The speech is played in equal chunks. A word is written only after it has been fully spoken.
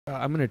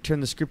I'm gonna turn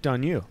the script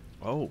on you.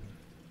 Oh.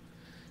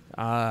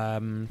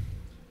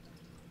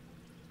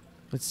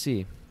 Let's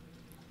see.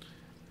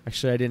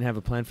 Actually, I didn't have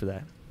a plan for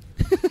that.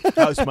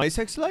 How's my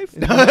sex life?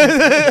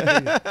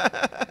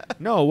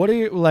 No, what are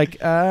you like?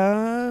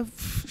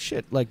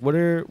 Shit. Like, what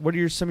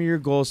are some of your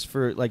goals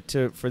for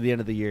for the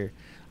end of the year?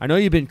 I know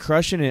you've been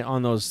crushing it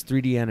on those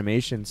 3D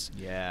animations.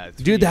 Yeah,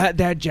 dude.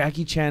 That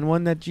Jackie Chan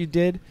one that you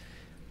did,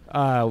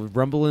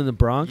 Rumble in the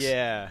Bronx.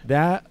 Yeah.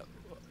 That.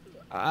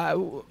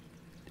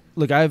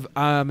 Look,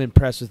 I'm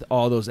impressed with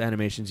all those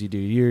animations you do.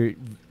 You're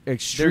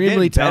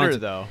extremely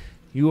talented. Better though.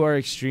 You are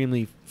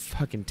extremely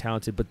fucking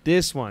talented. But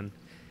this one,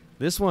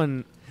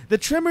 the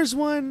Tremors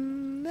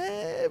one,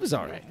 it was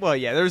all right. Well,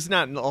 yeah, there's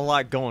not a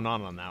lot going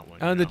on that one.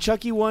 And the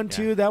Chucky one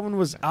too. That one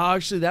was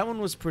actually that one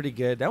was pretty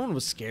good. That one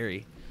was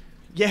scary.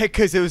 Yeah,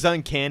 because it was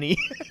uncanny,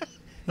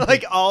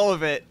 like all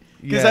of it.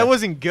 Because that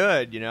wasn't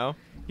good, you know.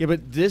 Yeah,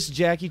 but this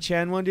Jackie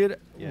Chan one, dude,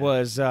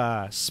 was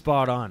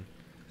spot on.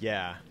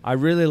 Yeah, I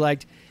really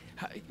liked.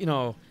 You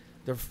know,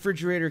 the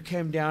refrigerator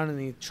came down and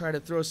he tried to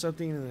throw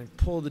something and then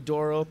pull the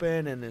door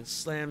open and then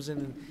slams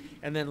in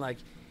and then like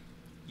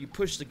you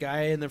push the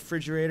guy in the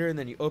refrigerator and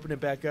then you open it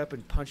back up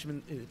and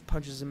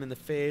punches him in the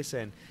face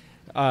and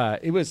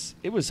it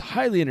was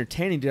highly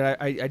entertaining, dude.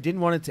 I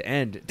didn't want it to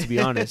end, to be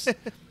honest,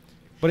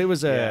 but it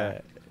was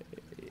it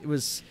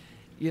was,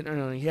 you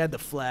know, he had the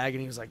flag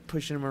and he was like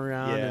pushing him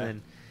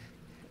around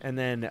and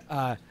then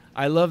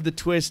I love the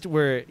twist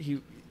where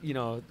he. You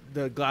know,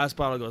 the glass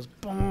bottle goes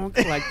bonk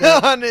like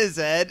that on his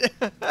head,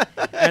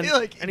 and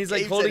he's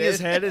like holding his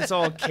head. It's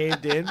all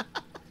caved in.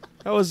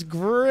 That was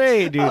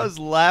great, dude. I was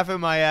laughing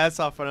my ass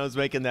off when I was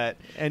making that,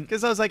 and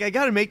because I was like, I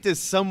got to make this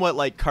somewhat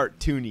like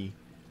cartoony,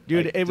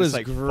 dude. Like, it was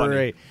like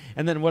great. Funny.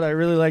 And then what I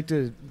really liked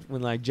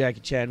when like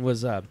Jackie Chan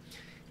was,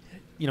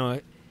 you know,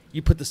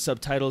 you put the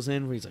subtitles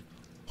in where he's like,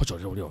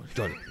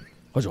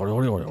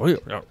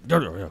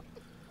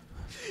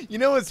 you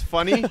know what's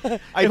funny?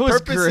 I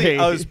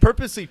was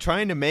purposely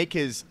trying to make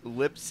his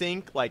lip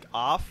sync like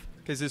off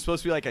because it's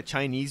supposed to be like a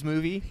Chinese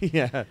movie.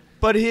 Yeah.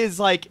 But his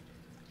like,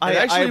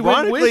 actually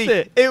went with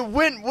it. It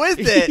went with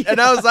it, and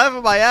I was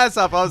laughing my ass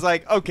off. I was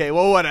like, okay,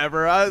 well,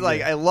 whatever. I was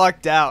like, I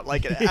lucked out.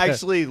 Like it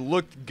actually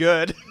looked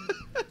good.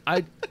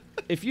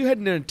 If you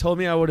hadn't told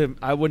me, I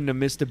wouldn't have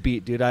missed a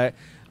beat, dude. I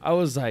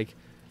was like,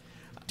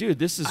 dude,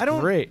 this is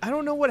great. I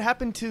don't know what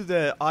happened to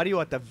the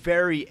audio at the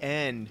very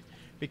end.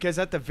 Because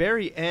at the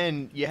very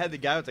end, you had the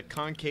guy with the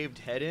concaved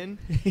head in,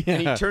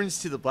 and he turns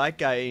to the black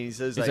guy and he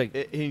says, "What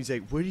did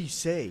he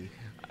say?"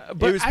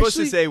 But he was supposed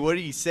to say, "What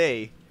did he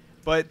say?"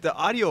 But the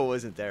audio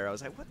wasn't there. I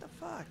was like, "What the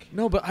fuck?"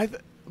 No,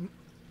 but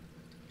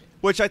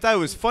which I thought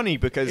was funny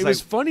because it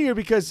was funnier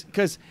because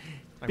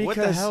what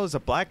the hell is a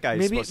black guy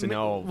supposed to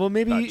know? Well,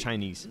 maybe about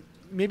Chinese.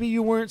 Maybe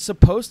you weren't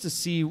supposed to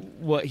see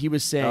what he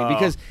was saying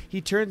because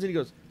he turns and he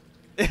goes,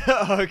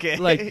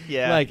 "Okay,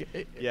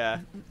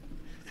 yeah."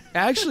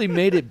 Actually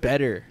made it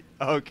better.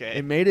 Okay.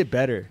 It made it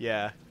better.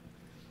 Yeah.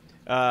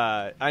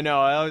 I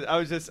know.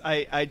 I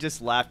just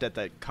laughed at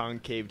that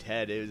concaved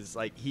head. It was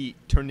like he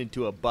turned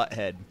into a butt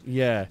head.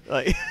 Yeah.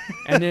 Like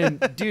and then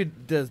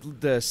dude,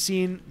 the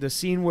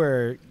scene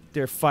where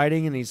they're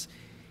fighting and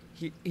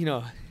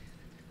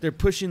they're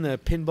pushing the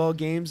pinball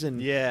games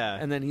and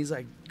then he's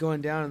like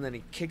going down and then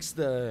he kicks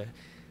the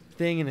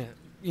thing and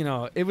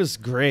it was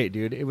great,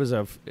 dude. It was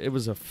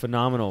a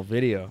phenomenal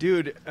video.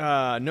 Dude,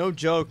 no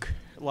joke.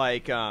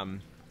 Like,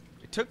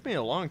 it took me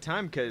a long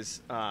time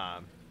because,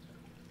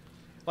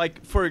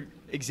 like, for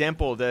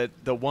example, the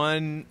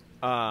one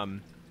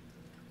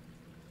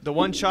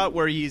shot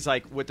where he's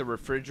like with the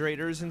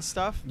refrigerators and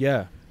stuff.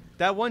 Yeah,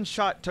 that one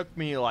shot took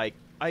me like,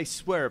 I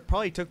swear, it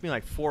probably took me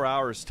like 4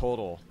 hours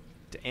total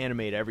to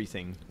animate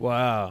everything.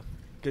 Wow.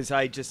 Because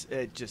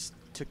it just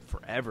took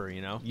forever,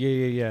 you know.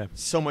 Yeah.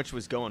 So much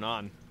was going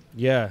on.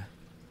 Yeah.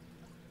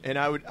 And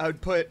I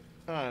would put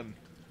on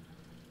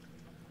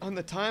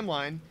the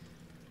timeline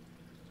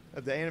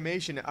of the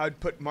animation, I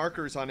would put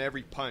markers on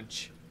every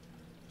punch,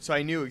 so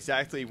I knew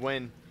exactly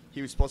when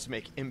he was supposed to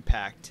make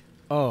impact.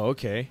 Oh,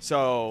 okay.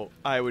 So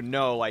I would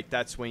know, like,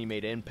 that's when he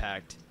made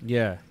impact.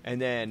 Yeah.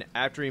 And then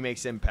after he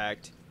makes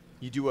impact,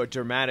 you do a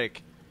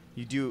dramatic.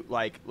 You do,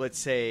 like, let's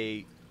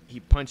say he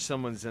punched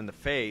someone's in the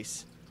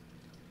face,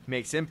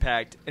 makes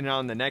impact, and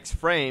on the next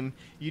frame,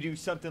 you do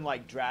something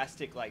like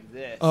drastic like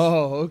this.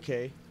 Oh,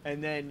 okay.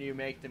 And then you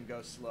make them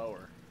go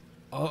slower.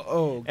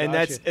 Oh,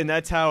 gotcha. And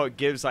that's how it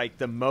gives like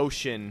the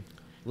motion.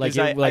 Like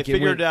I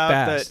figured out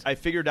fast. that I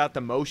figured out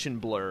the motion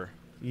blur.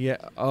 Yeah.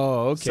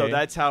 Oh, okay. So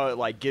that's how it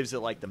like gives it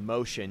like the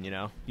motion, you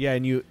know. Yeah,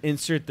 and you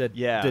insert the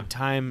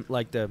time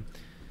like that,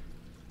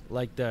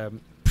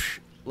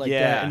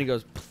 and he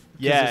goes.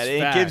 Yeah,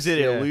 it gives it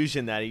an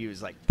illusion that he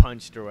was like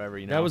punched or whatever,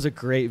 you know. That was a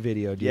great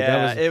video, dude.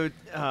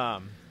 Yeah,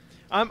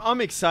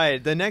 I'm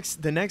excited. The next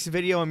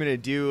video I'm gonna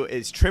do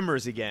is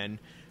Tremors again,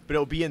 but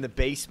it'll be in the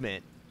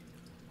basement.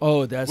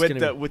 Oh, that's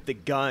with the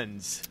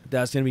guns.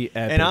 That's gonna be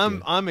epic. And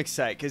I'm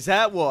excited because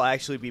that will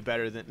actually be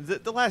better than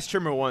the last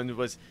Trimmer one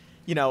was.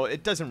 you know,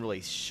 it doesn't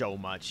really show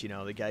much. You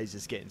know, the guy's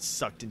just getting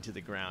sucked into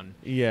the ground.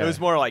 Yeah. It was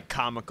more like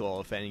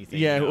comical, if anything.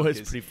 Yeah, you know, it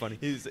was pretty funny.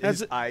 His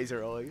eyes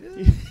are all like,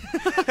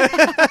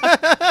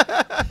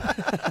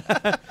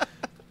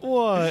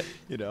 what?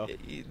 You know.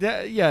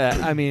 Yeah,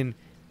 I mean,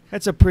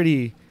 that's a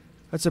pretty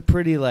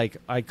like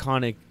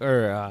iconic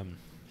or.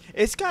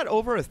 It's got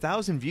over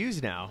 1,000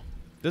 views now.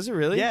 Does it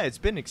really? Yeah, it's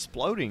been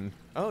exploding.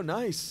 Oh,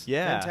 nice.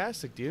 Yeah.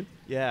 Fantastic, dude.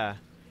 Yeah.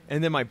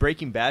 And then my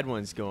Breaking Bad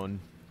one's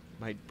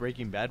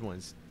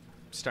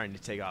starting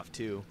to take off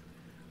too.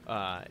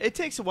 It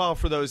takes a while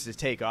for those to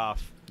take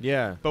off.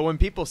 Yeah. But when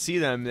people see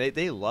them,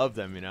 they love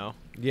them, you know.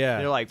 Yeah.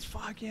 They're like,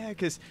 "Fuck yeah,"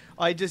 because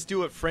I just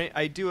do it.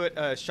 I do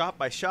it shot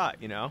by shot,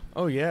 you know.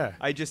 Oh yeah.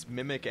 I just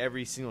mimic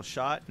every single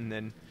shot, and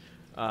then,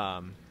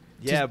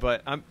 yeah.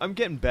 But I'm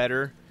getting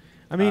better.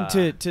 I mean,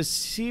 to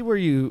see where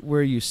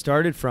you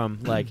started from,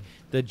 like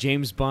the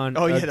James Bond, the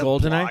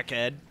GoldenEye,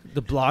 blockhead.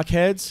 The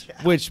Blockheads,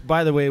 Yeah. which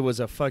by the way was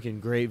a fucking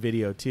great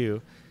video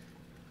too.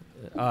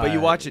 But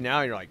you watch it now,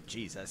 and you're like,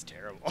 "Geez, that's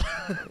terrible."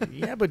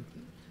 Yeah, but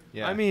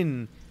Yeah. I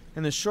mean,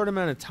 in a short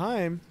amount of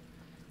time,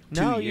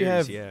 2 now years, you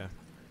have yeah.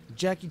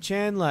 Jackie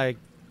Chan like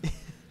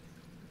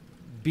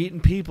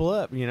beating people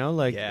up, you know,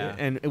 like Yeah.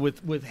 and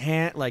with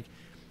hand like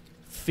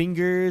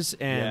fingers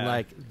and Yeah.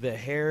 like the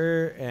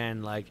hair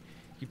and like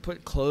you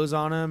put clothes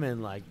on them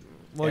and like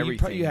well you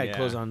Everything, had yeah.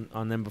 clothes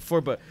on them before,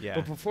 but Yeah.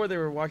 but before they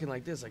were walking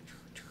like this, like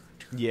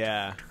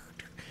Yeah.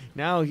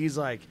 now he's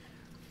like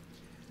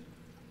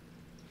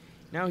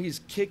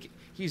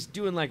he's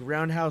doing like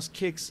roundhouse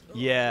kicks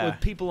Yeah.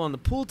 with people on the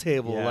pool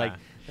table. Yeah. Like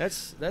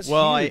that's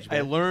Well, huge, I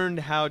man. learned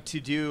how to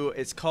do.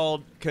 It's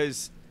called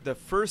because the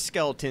first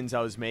skeletons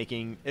I was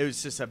making, it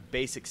was just a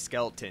basic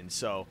skeleton.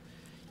 So,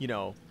 you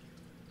know,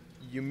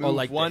 you move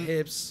like one. the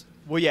hips.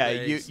 Well, yeah,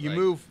 legs, you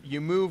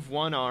like- move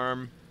one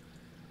arm,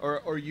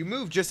 or you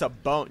move just a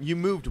bone. You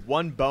moved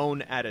one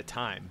bone at a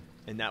time,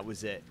 and that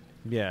was it.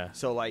 Yeah.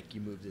 So like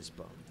you move this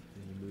bone,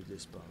 and you move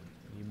this bone,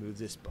 and you move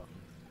this bone,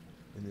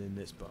 and then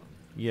this bone.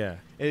 Yeah. And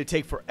it'd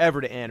take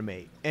forever to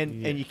animate,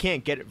 and Yeah. and you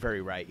can't get it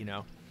very right, you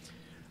know.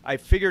 I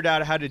figured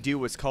out how to do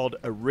what's called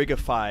a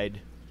rigified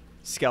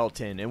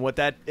skeleton, and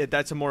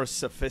that's a more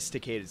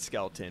sophisticated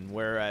skeleton,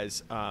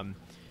 whereas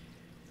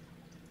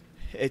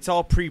it's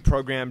all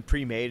pre-programmed,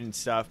 pre-made and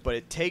stuff, but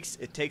it takes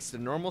the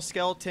normal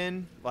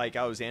skeleton like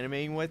I was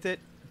animating with it,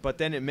 but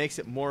then it makes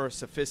it more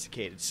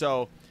sophisticated.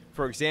 So,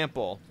 for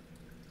example,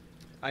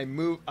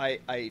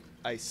 I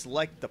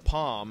select the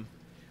palm,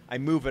 I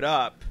move it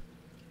up,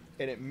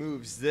 and it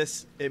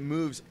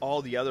moves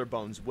all the other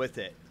bones with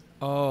it.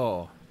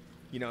 Oh.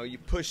 You know, you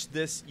push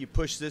this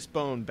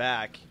bone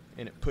back,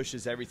 and it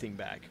pushes everything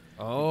back.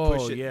 Oh, You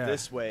push it yeah.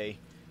 this way,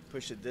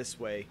 push it this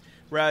way.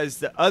 Whereas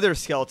the other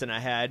skeleton I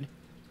had,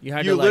 You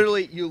had you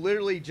to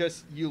literally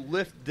just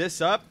lift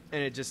this up,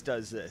 and it just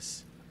does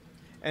this.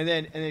 And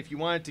if you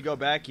want it to go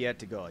back, you have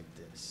to go like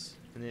this.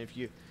 And then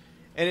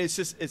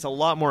it's a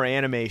lot more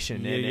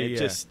animation, Yeah,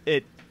 and yeah,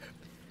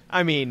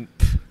 I mean,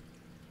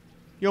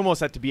 you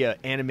almost have to be an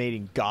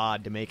animating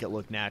god to make it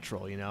look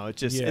natural, you know.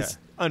 It's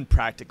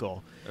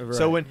unpractical. Right.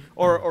 So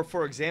or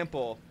for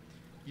example,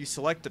 you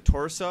select the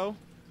torso,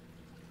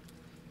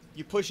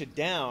 you push it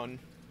down,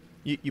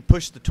 you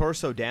push the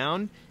torso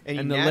down,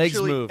 and the legs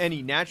move. and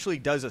he naturally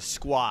does a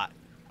squat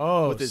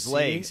with his see?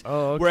 legs.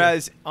 Oh, okay.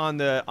 Whereas on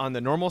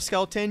the normal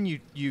skeleton,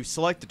 you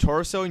select the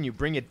torso and you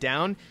bring it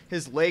down,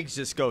 his legs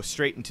just go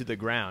straight into the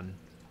ground.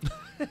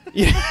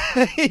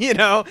 You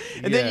know,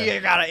 and then Yeah.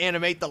 you gotta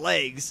animate the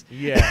legs.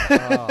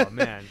 Yeah. Oh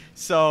man.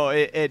 So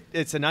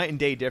it's a night and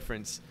day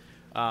difference.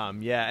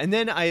 Yeah, and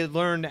then I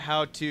learned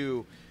how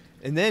to,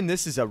 and then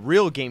this is a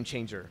real game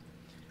changer.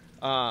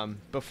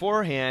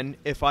 Beforehand,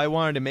 if I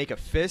wanted to make a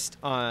fist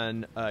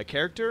on a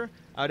character,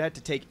 I would have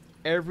to take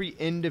every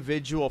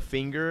individual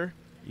finger,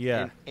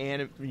 Yeah.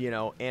 and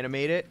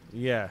animate it.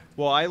 Yeah.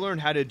 Well, I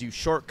learned how to do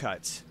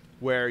shortcuts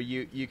where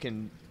you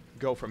can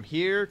go from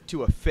here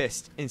to a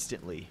fist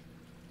instantly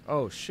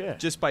Oh shit.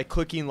 just by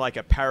clicking like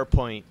a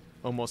PowerPoint,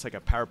 almost like a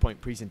PowerPoint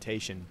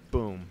presentation.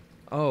 Boom.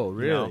 Oh you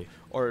really?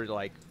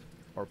 know?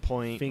 Or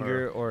point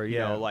Finger or you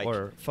know, like,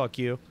 or fuck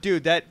you.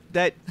 dude, that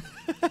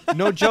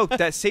no joke,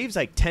 that saves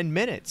like 10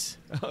 minutes.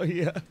 Oh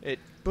yeah. It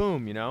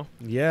boom, you know.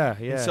 Yeah.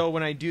 Yeah. And so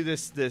when I do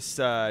this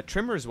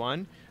trimmers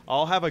one,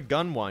 I'll have a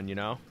gun one, you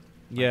know.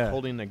 Yeah. Like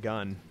holding a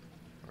gun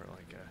or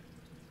like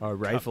a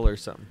rifle or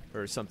something.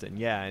 or something.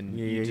 Yeah, and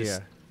Yeah. you Yeah. just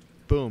Yeah.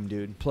 boom,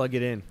 dude. Plug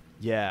it in.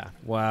 Yeah.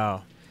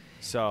 Wow.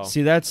 So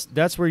See, that's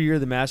where you're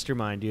the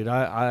mastermind, dude.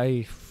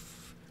 I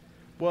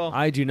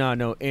do not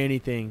know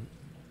anything.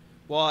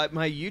 Well,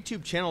 my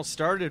YouTube channel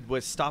started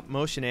with stop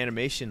motion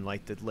animation,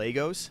 like the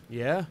Legos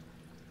Yeah.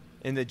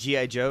 and the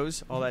GI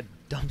Joes, all that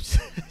dumb.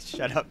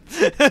 Shut up.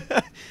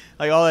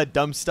 Like all that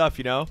dumb stuff,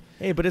 you know.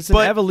 Hey, but it's an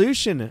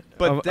evolution.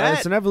 but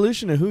it's an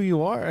evolution of who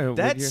you are.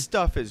 That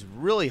stuff is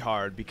really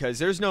hard because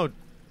there's no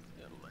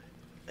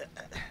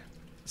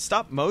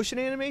stop motion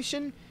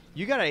animation.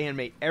 You got to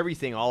animate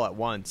everything all at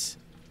once.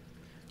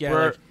 yeah.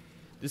 where- Like,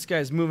 this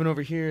guy's moving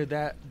over here.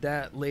 That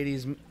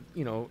lady's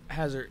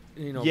has her,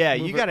 Yeah,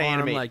 move you her got to arm,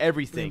 animate like,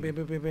 everything. bam,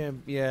 bam, bam, bam,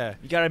 bam. Yeah.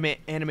 You got to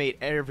animate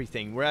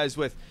everything. Whereas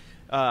with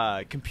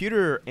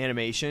computer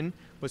animation,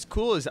 what's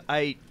cool is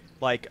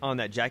like on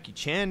that Jackie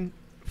Chan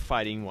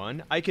fighting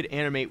one, I could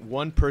animate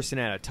one person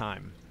at a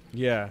time.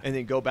 Yeah. And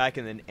then go back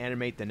and then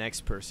animate the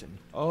next person.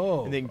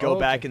 Oh. And then go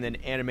back and then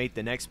animate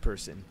the next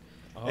person.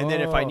 And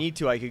then if I need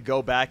to, I could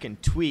go back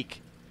and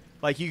tweak.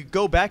 Like, you could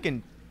go back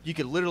and you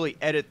could literally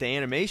edit the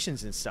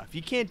animations and stuff.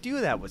 You can't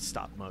do that with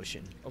stop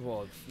motion.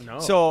 Well, no.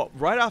 So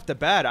right off the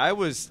bat, I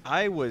was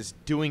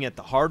doing it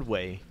the hard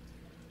way.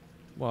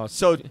 Well,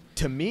 So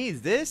to me,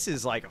 this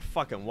is like a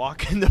fucking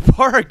walk in the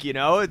park.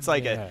 It's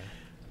like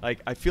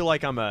I feel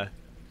like I'm a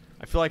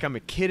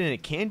kid in a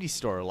candy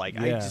store. Like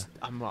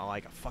I'm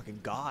like a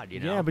fucking god.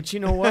 Yeah, but you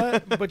know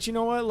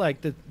what?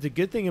 Like the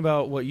good thing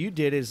about what you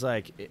did is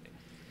like,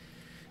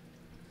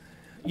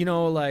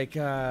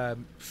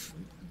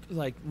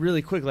 like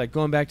really quick, like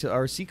going back to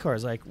RC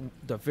cars, like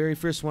the very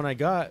first one I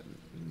got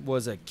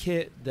was a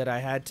kit that I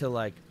had to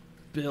like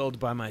build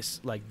by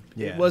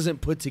it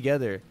wasn't put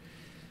together.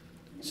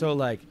 So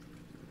like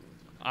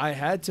I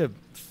had to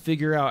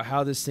figure out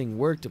how this thing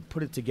worked to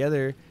put it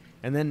together,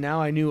 and then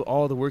now I knew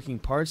all the working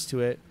parts to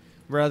it.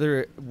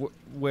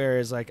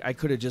 Whereas like I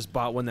could have just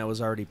bought one that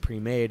was already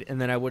pre-made, and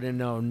then I would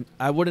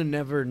have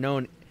never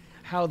known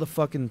how the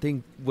fucking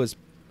thing was,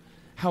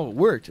 how it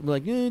worked. I'm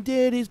like,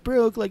 Dad, it's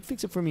broke. Like,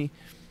 fix it for me.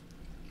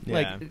 Yeah.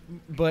 Like,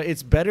 but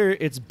it's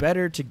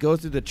better to go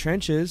through the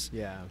trenches,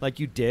 like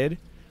you did,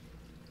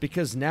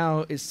 because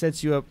now it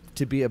sets you up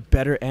to be a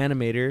better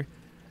animator.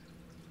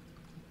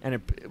 And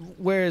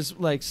whereas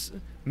like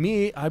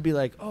me, I'd be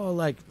like, oh,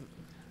 like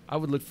I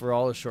would look for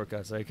all the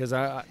shortcuts, like, because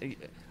I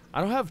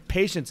don't have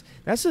patience.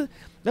 That's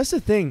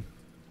the thing.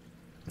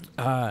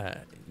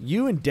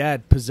 You and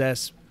Dad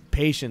possess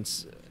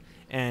patience,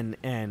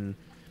 and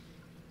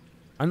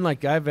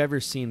unlike I've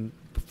ever seen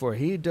before,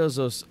 he does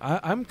those.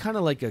 I'm kind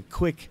of like a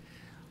quick.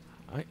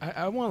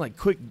 I want like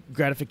quick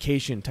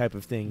gratification type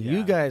of thing. Yeah.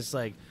 You guys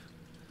like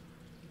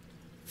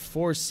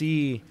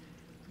foresee,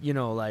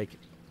 I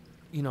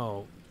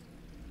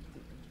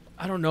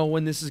don't know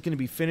when this is going to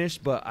be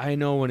finished, but I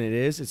know when it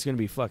is, it's going to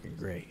be fucking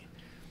great.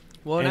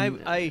 Well, and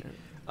I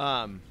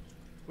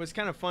what's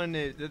kind of fun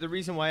is the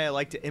reason why I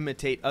like to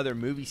imitate other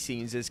movie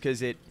scenes is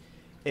because it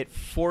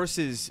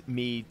forces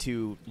me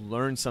to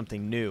learn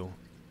something new.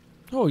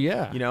 Oh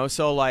yeah.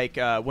 So like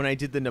when I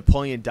did the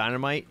Napoleon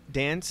Dynamite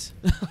dance,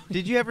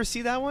 did you ever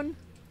see that one?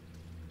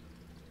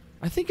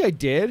 I think I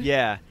did.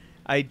 Yeah,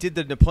 I did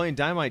the Napoleon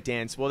Dynamite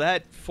dance. Well,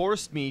 that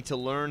forced me to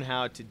learn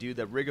how to do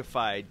the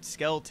rigified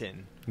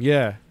skeleton.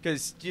 Yeah.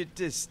 Because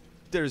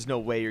there's no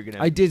way you're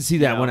gonna. I did see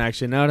that one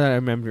actually. Now that I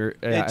remember,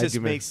 it just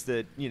makes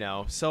the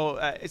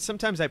So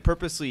sometimes I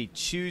purposely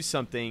choose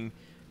something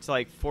to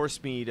like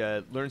force me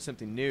to learn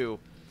something new.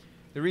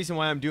 The reason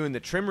why I'm doing the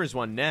Trimmers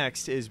one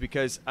next is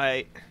because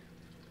I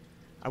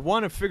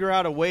want to figure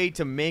out a way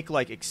to make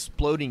like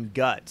exploding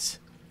guts.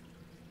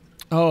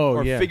 Oh,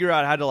 or yeah. figure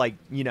out how to like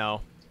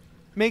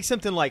make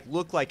something like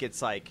look like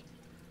it's like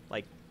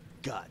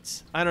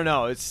guts. I don't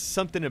know. It's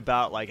something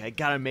about like I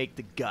gotta make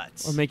the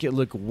guts or make it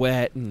look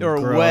wet and or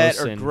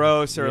gross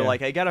gross or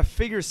like I gotta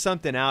figure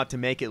something out to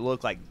make it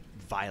look like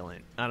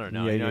violent. I don't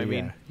know. Yeah, you know what I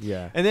mean?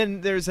 Yeah. And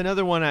then there's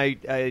another one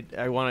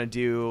I want to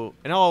do,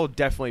 and I'll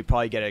definitely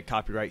probably get a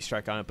copyright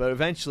strike on it. But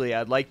eventually,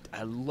 I'd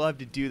love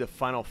to do the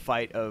final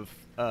fight of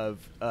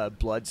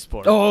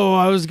Bloodsport. Oh,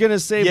 I was gonna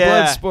say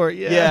Bloodsport.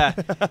 Yeah.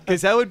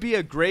 Because that would be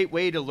a great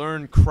way to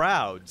learn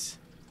crowds.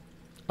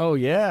 Oh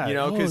yeah.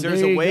 Because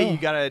there's a way you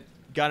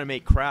gotta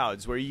make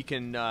crowds where you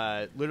can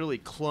literally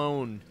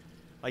clone,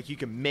 like you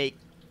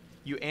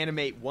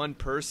animate one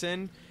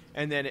person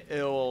and then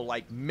it'll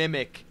like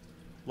mimic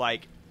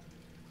like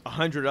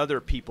 100 other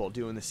people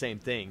doing the same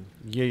thing.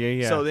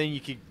 Yeah. So then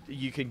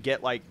you can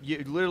get like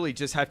you literally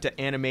just have to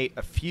animate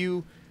a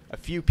few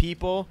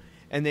people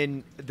and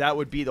then that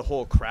would be the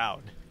whole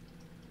crowd.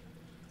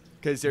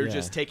 Because they're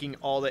just taking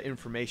all the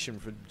information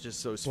from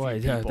just those few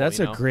people. That's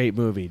a great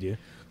movie, dude.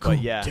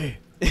 But yeah.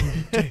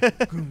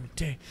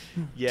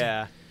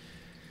 Yeah.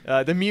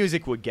 The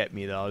music would get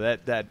me though.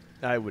 That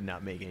I would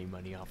not make any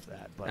money off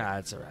that. But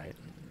that's all right.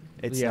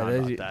 It's not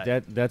about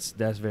that.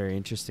 That's very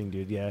interesting,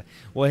 dude. Yeah.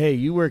 Well, hey,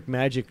 you work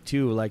magic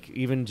too. Like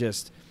even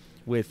just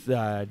with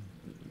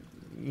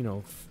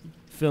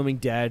filming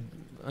Dad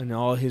and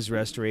all his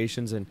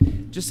restorations,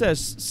 and just as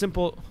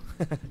simple,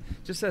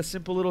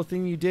 little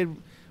thing you did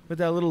with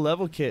that little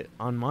level kit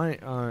on my,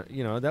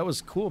 that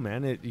was cool,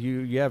 man.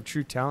 You have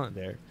true talent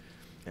there.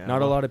 Yeah,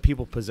 Not a lot of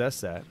people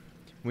possess that.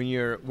 When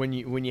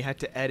you have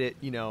to edit,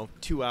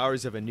 2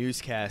 hours of a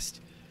newscast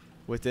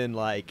within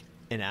like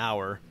an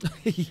hour.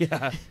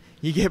 Yeah.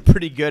 You get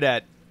pretty good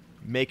at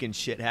making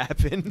shit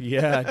happen.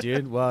 Yeah,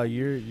 dude. Wow,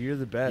 you're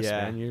the best,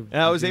 man.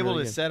 And I was able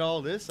to set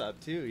all this up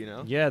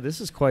too, Yeah,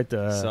 this is quite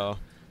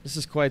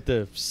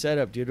the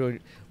setup,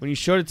 dude. When you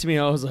showed it to me,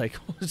 I was like,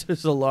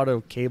 there's a lot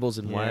of cables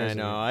and wires. I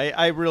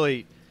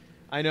know.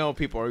 I know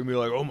people are gonna be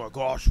like, "Oh my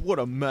gosh, what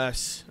a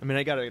mess!" I mean,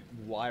 I got a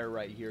wire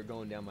right here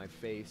going down my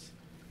face,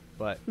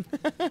 but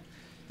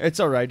It's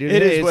all right, dude.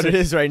 It is what it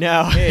is right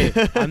now. Hey,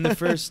 I'm the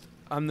first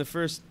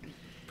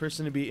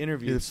person to be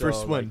interviewed. You're the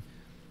first one.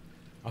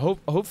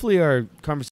 Hopefully our conversation